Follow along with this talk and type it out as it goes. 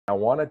I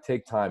want to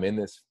take time in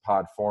this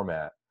pod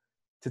format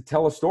to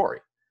tell a story.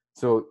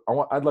 So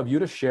I'd love you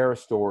to share a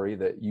story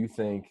that you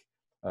think,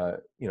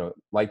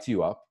 lights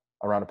you up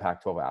around a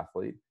Pac-12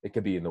 athlete. It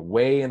could be in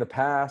the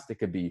past. It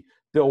could be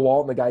Bill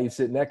Walton, the guy you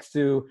sit next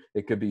to.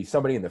 It could be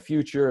somebody in the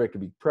future. It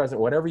could be present,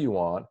 whatever you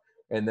want.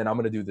 And then I'm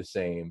going to do the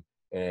same.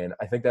 And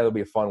I think that'll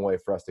be a fun way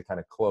for us to kind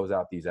of close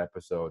out these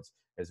episodes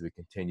as we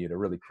continue to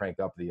really crank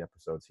up the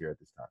episodes here at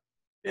this time.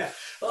 Yeah.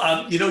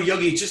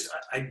 Yogi,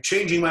 I'm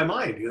changing my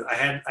mind.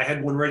 I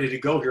had one ready to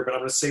go here, but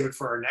I'm going to save it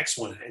for our next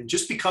one. And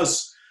just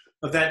because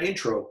of that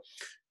intro,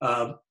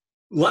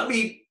 let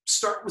me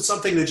start with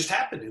something that just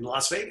happened in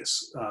Las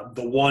Vegas.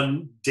 The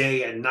one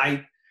day and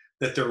night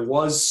that there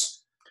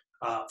was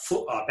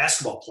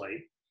basketball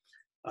played,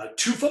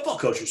 2 football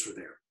coaches were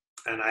there.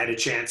 And I had a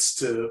chance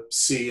to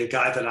see a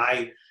guy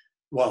that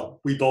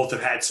we both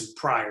have had some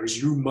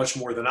priors. You much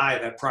more than I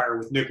have had prior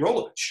with Nick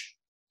Rolovich.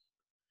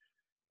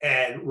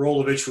 And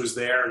Rolovich was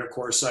there. And, of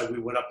course, we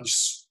went up and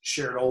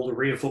shared old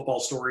arena football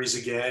stories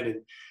again.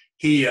 And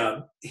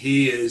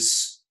he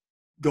is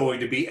going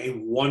to be a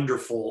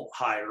wonderful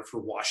hire for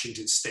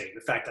Washington State.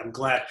 In fact, I'm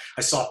glad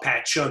I saw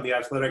Pat Chun, the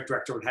athletic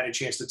director, and had a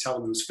chance to tell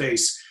him to his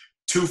face,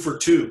 2 for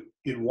 2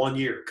 in 1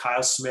 year.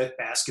 Kyle Smith,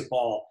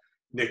 basketball,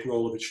 Nick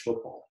Rolovich,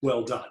 football.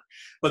 Well done.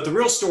 But the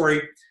real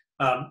story,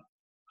 I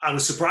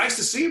was surprised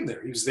to see him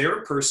there. He was there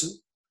in person,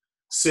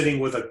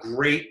 sitting with a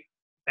great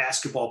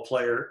basketball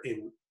player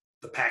in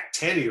the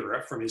Pac-10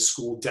 era from his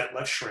school,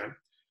 Detlef Schrempf.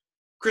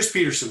 Chris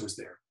Petersen was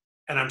there.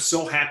 And I'm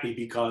so happy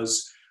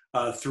because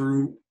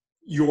through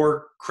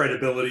your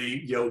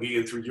credibility, Yogi,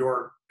 and through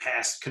your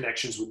past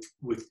connections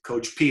with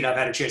Coach Pete, I've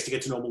had a chance to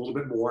get to know him a little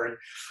bit more and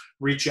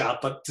reach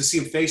out. But to see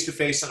him face to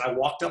face, and I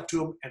walked up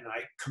to him and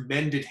I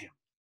commended him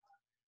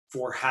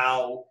for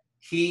how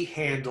he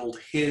handled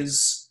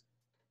his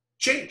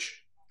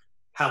change,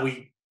 how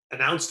he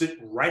announced it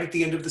right at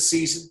the end of the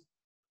season,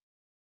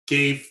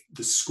 gave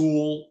the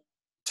school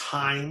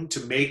time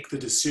to make the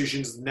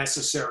decisions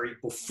necessary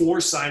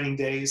before signing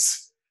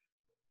days.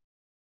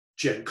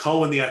 Jen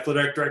Cohen, the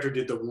athletic director,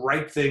 did the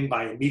right thing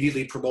by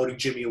immediately promoting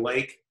Jimmy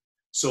Lake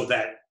so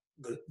that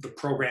the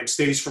program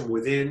stays from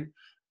within.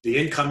 The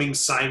incoming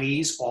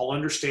signees all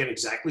understand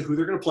exactly who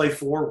they're going to play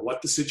for,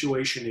 what the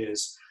situation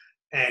is.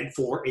 And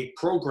for a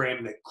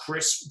program that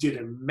Chris did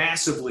a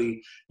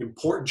massively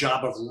important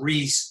job of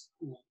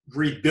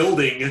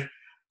rebuilding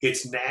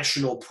its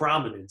national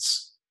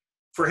prominence,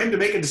 for him to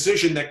make a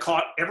decision that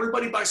caught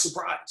everybody by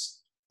surprise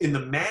in the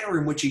manner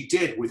in which he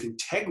did, with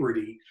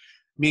integrity,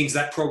 means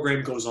that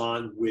program goes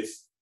on with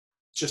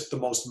just the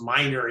most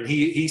minor. And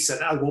he said,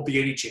 there won't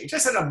be any change. I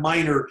said a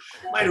minor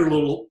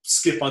little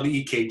skip on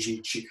the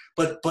EKG sheet.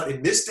 But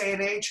in this day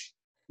and age,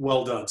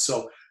 well done.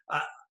 So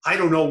I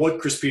don't know what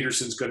Chris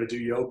Petersen's going to do,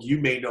 Yogi. You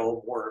may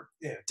know more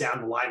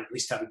down the line, at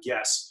least have a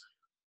guess.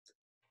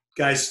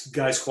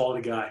 Guy's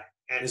quality guy.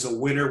 And is a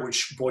winner,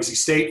 which Boise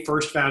State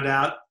first found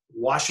out.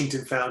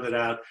 Washington found it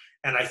out.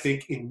 And I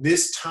think in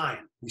this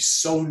time, we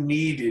so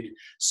needed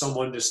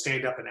someone to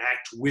stand up and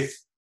act with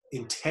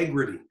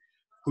integrity,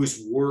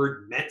 whose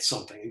word meant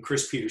something. And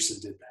Chris Petersen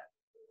did that.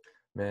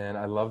 Man,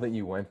 I love that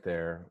you went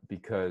there,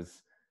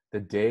 because the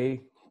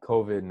day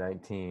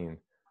COVID-19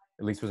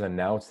 at least was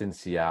announced in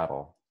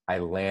Seattle, I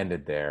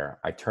landed there,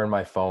 I turned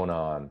my phone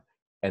on,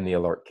 and the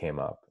alert came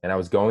up. And I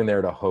was going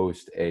there to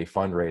host a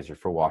fundraiser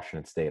for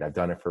Washington State. I've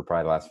done it for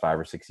probably the last 5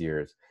 or 6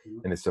 years.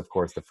 And it's, of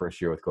course, the first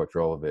year with Coach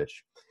Rolovich.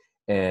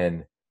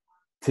 And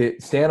to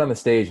stand on the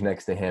stage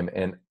next to him,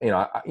 and,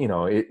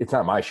 it's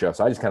not my show,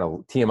 so I just kind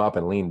of tee him up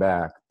and lean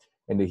back.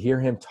 And to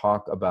hear him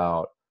talk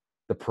about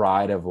the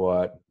pride of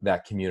what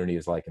that community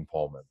is like in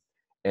Pullman.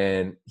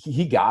 And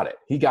he got it.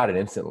 He got it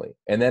instantly.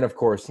 And then, of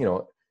course,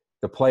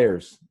 the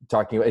players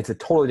talking about, it's a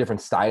totally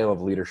different style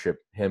of leadership,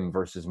 him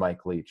versus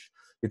Mike Leach.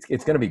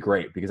 It's going to be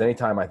great, because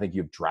anytime I think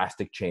you have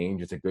drastic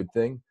change, it's a good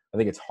thing. I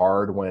think it's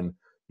hard when,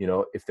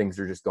 if things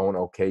are just going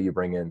okay, you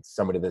bring in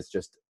somebody that's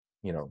just,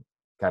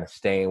 kind of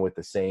staying with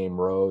the same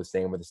rows,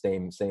 staying with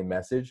the same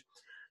message.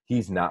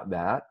 He's not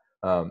that.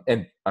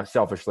 And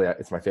selfishly,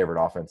 it's my favorite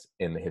offense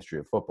in the history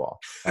of football,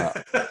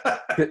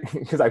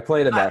 because I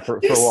played in that for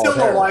He's Walt still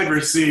Harris. A wide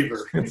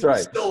receiver. That's right.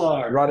 Still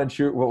are. Run and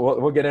shoot.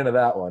 We'll get into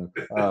that one.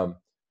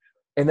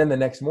 And then the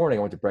next morning,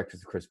 I went to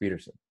breakfast with Chris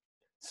Petersen.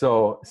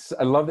 So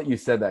I love that you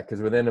said that, because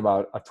within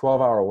about a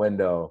 12-hour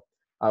window,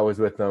 I was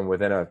with them.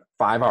 Within a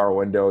 5-hour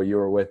window, you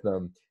were with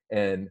them.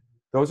 And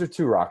those are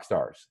 2 rock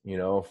stars,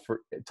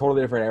 for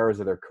totally different eras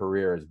of their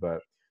careers.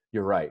 But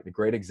you're right. The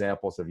great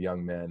examples of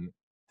young men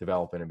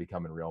developing and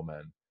becoming real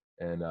men.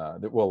 And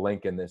we'll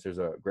link in this. There's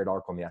a great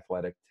article in The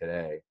Athletic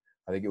today.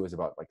 I think it was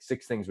about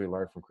 6 things we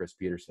learned from Chris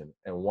Petersen.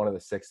 And the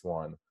sixth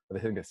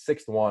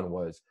one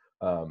was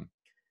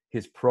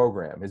his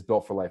program, his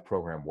Built for Life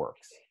program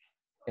works.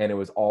 And it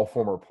was all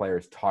former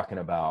players talking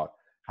about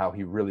how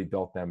he really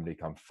built them to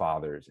become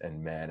fathers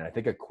and men. And I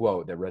think a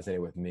quote that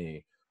resonated with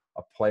me,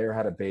 a player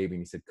had a baby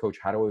and he said, "Coach,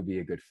 how do I be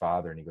a good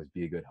father?" And he goes,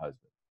 "Be a good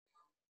husband."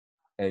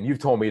 And you've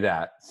told me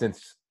that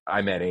since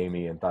I met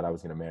Amy and thought I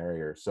was going to marry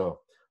her.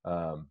 So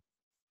I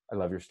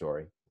love your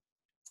story.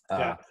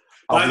 Yeah.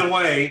 I'll By be, the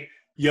way,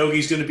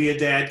 Yogi's going to be a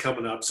dad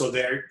coming up, so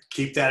there,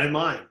 keep that in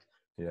mind.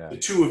 yeah, The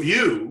two of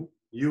you,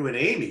 you and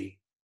Amy,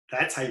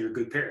 that's how you're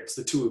good parents.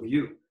 The two of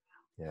you.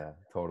 yeah,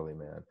 totally,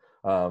 man.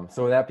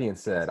 So with that being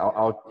said,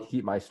 I'll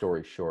keep my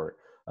story short.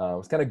 I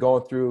was kind of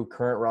going through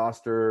current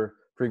roster,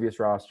 previous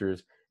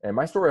rosters, and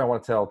my story I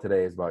want to tell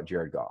today is about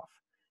Jared Goff.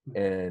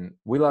 And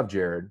we love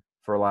Jared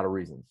for a lot of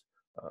reasons.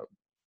 Uh,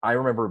 I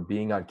remember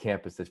being on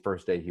campus this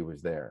first day he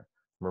was there.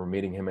 I remember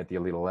meeting him at the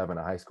Elite 11,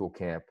 a high school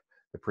camp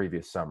the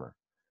previous summer.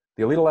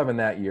 The Elite 11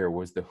 that year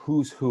was the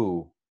who's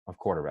who of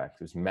quarterbacks.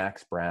 It was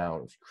Max Brown,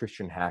 it was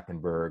Christian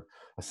Hackenberg,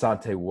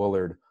 Asante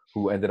Woolard,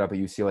 who ended up at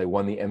UCLA,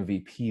 won the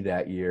MVP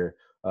that year.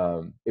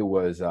 It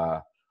was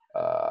uh,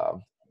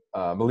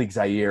 Malik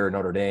Zaire,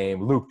 Notre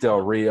Dame, Luke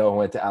Del Rio, who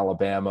went to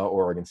Alabama,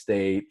 Oregon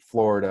State,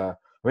 Florida.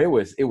 I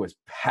mean, it was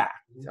packed.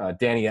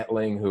 Danny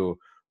Etling, who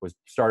was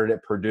started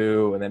at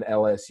Purdue and then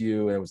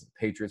LSU, and was the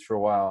Patriots for a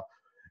while.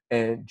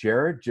 And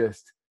Jared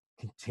just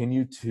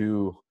continued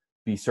to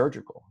be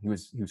surgical. He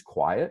was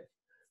quiet.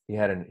 He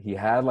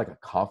had like a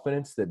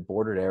confidence that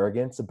bordered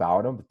arrogance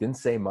about him, but didn't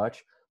say much.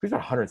 He was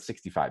about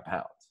 165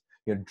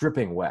 pounds,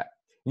 dripping wet.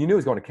 You knew he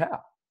was going to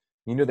Cal.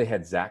 You knew they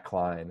had Zach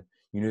Klein.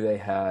 You knew they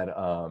had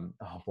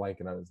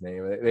blanking on his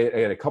name.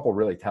 They had a couple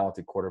really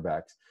talented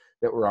quarterbacks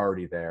that were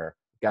already there,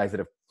 guys that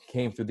have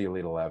came through the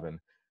Elite 11.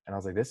 And I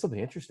was like, this will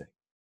be interesting.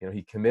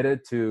 He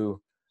committed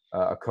to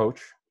a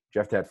coach,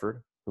 Jeff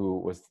Tedford, who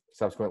was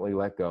subsequently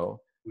let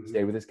go,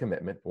 stayed with his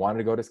commitment, wanted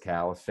to go to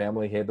Cal. His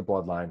family had the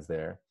bloodlines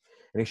there.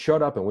 And he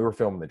showed up, and we were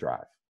filming The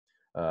Drive,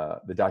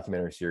 the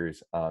documentary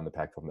series on the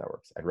Pac-12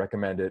 networks. I'd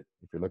recommend it.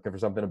 If you're looking for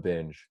something to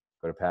binge,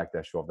 go to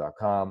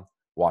pac-12.com,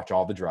 watch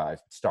all the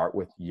drives, start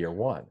with year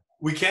one.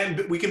 We can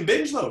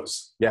binge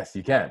those. Yes,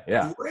 you can.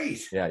 Yeah.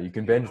 Great. Yeah, you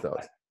can binge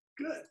those.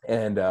 Good.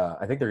 And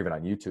I think they're even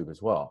on YouTube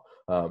as well.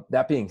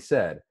 That being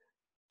said,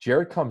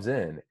 Jared comes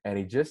in, and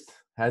he just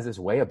has this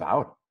way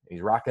about him.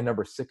 He's rocking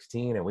number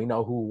 16, and we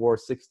know who wore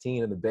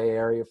 16 in the Bay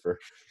Area for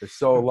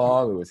so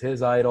long. It was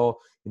his idol,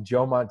 and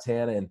Joe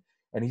Montana,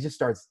 and he just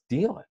starts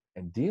dealing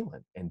and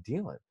dealing and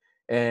dealing.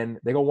 And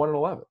they go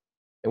 1-11.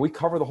 And we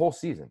cover the whole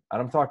season.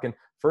 And I'm talking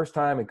first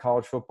time in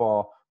college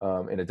football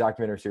in a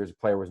documentary series, a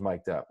player was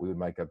mic'd up. We would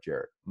mic up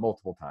Jared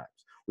multiple times.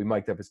 We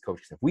mic'd up his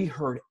coaching staff. We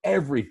heard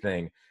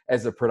everything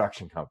as a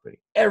production company,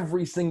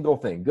 every single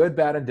thing, good,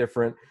 bad, and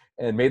different,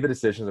 and made the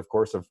decisions, of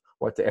course, of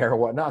what to air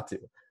and what not to.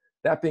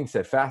 That being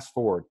said, fast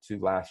forward to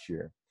last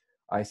year,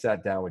 I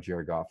sat down with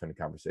Jared Goff in a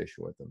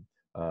conversation with him.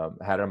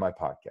 I had it on my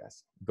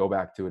podcast. Go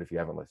back to it if you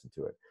haven't listened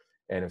to it.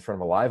 And in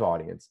front of a live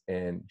audience.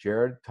 And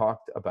Jared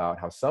talked about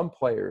how some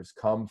players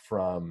come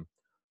from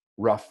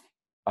rough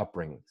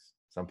upbringings.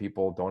 Some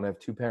people don't have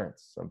two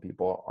parents. Some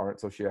people aren't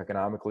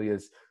socioeconomically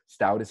as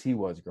stout as he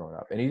was growing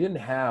up. And he didn't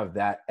have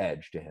that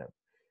edge to him.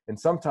 And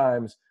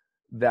sometimes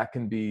that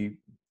can be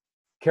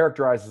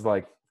characterized as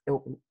like,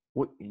 you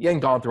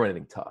ain't gone through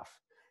anything tough.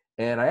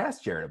 And I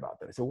asked Jared about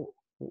that. I said,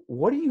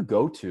 what do you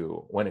go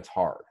to when it's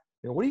hard?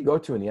 What do you go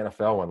to in the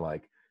NFL when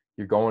like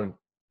you're going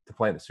to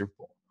play in the Super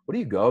Bowl? What do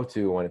you go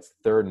to when it's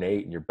 3rd and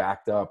 8 and you're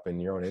backed up in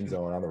your own end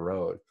zone on the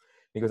road?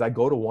 He goes, I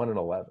go to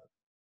 1-11.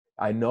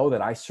 I know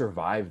that I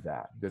survived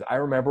that because I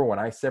remember when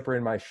I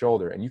separated my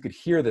shoulder, and you could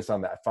hear this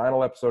on that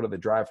final episode of The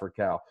Drive for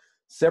Cal,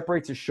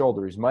 separates his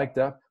shoulder. He's mic'd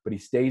up, but he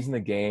stays in the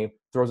game,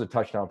 throws a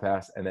touchdown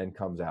pass, and then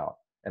comes out.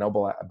 And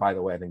oh, by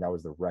the way, I think that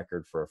was the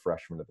record for a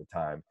freshman at the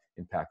time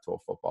in Pac-12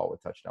 football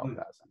with touchdown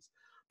passes.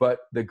 But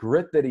the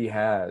grit that he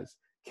has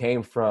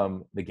came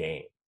from the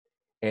game.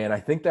 And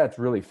I think that's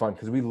really fun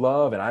because we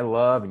love, and I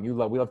love, and you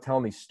love, we love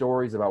telling these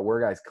stories about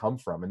where guys come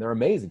from. And they're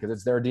amazing because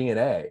it's their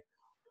DNA.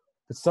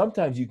 But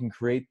sometimes you can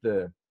create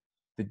the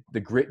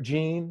grit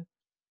gene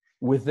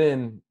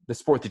within the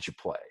sport that you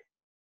play.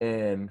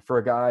 And for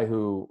a guy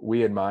who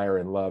we admire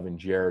and love in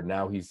Jared,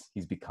 now he's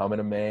becoming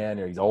a man,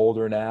 or he's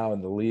older now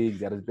in the league,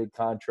 he's got his big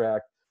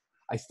contract.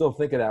 I still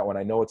think of that when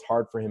I know it's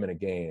hard for him in a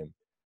game.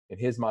 In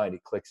his mind,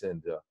 it clicks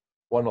into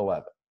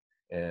 1-11.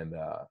 And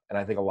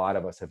I think a lot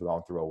of us have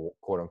gone through a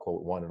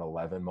quote-unquote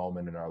 1-11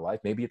 moment in our life.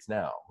 Maybe it's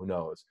now. Who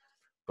knows?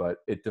 But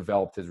it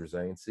developed his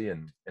resiliency,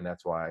 and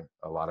that's why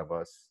a lot of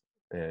us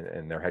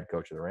and their head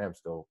coach of the Rams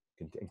still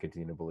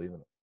continue to believe in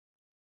it.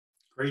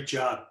 Great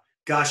job.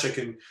 Gosh, I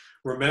can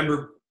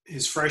remember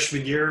his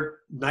freshman year,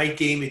 night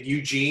game in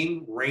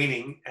Eugene,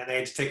 raining, and they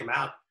had to take him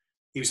out.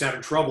 He was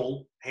having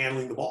trouble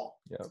handling the ball.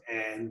 Yep.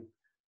 And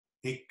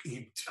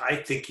I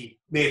think he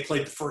may have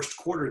played the first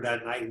quarter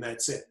that night, and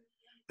that's it.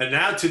 And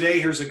now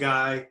today, here's a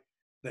guy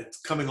that's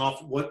coming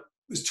off what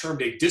was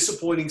termed a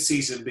disappointing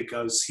season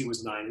because he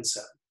was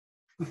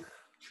 9-7.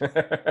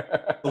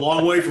 A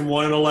long way from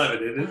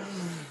 1-11, isn't it?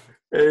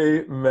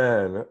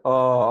 Amen. Oh,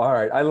 all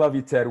right. I love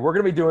you, Ted. We're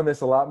going to be doing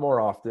this a lot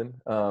more often.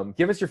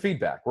 Give us your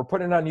feedback. We're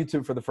putting it on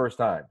YouTube for the first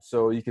time,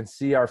 so you can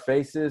see our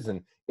faces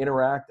and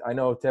interact. I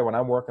know, Ted, when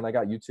I'm working, I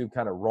got YouTube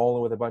kind of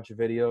rolling with a bunch of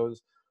videos.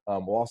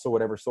 We'll also,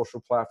 whatever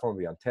social platform, will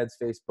be on Ted's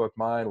Facebook,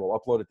 mine. We'll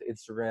upload it to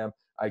Instagram,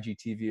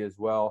 IGTV as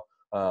well.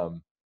 And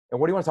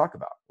what do you want to talk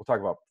about? We'll talk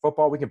about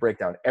football. We can break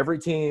down every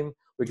team.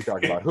 We can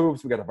talk about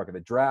hoops. We got to talk about the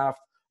draft.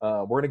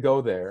 we're going to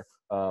go there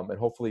and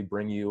hopefully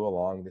bring you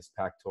along this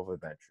Pac-12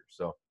 adventure.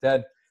 So,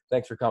 Ted,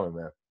 thanks for coming,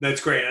 man.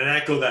 That's great. And I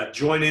echo that.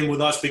 Join in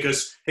with us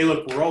because, hey,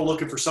 look, we're all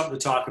looking for something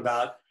to talk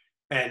about.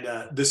 And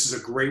this is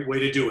a great way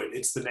to do it.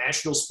 It's the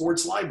National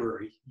Sports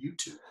Library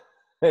YouTube.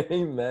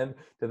 Amen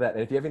to that.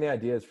 And if you have any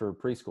ideas for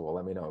preschool,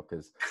 let me know,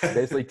 because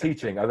basically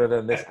teaching, other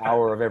than this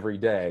hour of every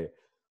day,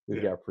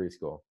 we've got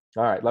preschool.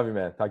 All right. Love you,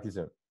 man. Talk to you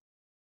soon.